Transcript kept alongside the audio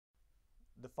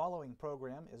The following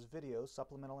program is video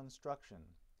supplemental instruction.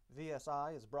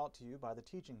 VSI is brought to you by the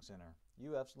Teaching Center,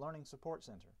 UF's Learning Support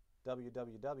Center,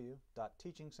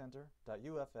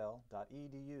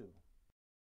 www.teachingcenter.ufl.edu.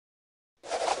 This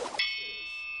is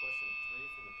question 3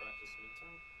 from the Practice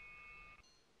Midterm.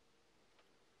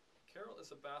 Carol is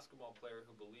a basketball player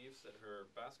who believes that her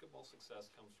basketball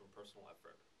success comes from personal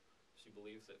effort. She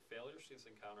believes that failures she's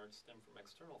encountered stem from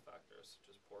external factors, such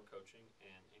as poor coaching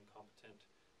and incompetent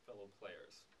fellow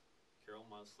players. Carol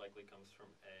most likely comes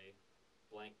from a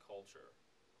blank culture: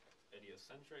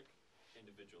 idiocentric,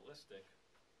 individualistic,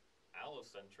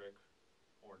 allocentric,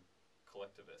 or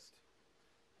collectivist.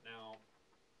 Now,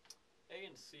 A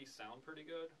and C sound pretty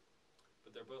good,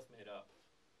 but they're both made up.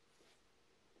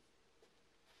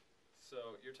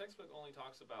 So your textbook only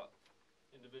talks about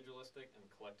individualistic and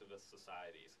collectivist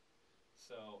societies.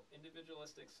 So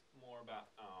individualistic's more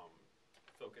about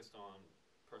focused on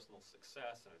personal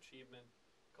success and achievement.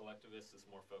 Collectivist is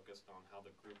more focused on how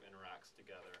the group interacts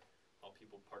together, how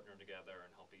people partner together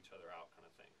and help each other out, kind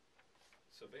of thing.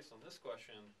 So based on this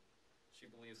question,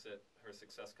 she believes that her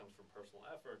success comes from personal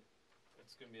effort.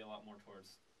 It's going to be a lot more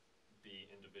towards B,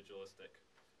 individualistic.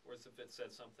 Whereas if it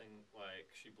said something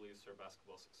like she believes her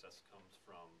basketball success comes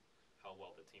from how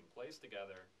well the team plays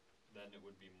together, then it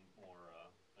would be more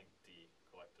like D,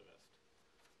 collectivist.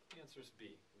 The answer is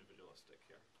B, individualistic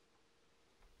here.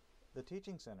 The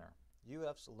Teaching Center,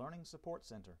 UF's Learning Support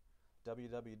Center,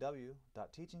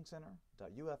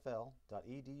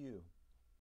 www.teachingcenter.ufl.edu.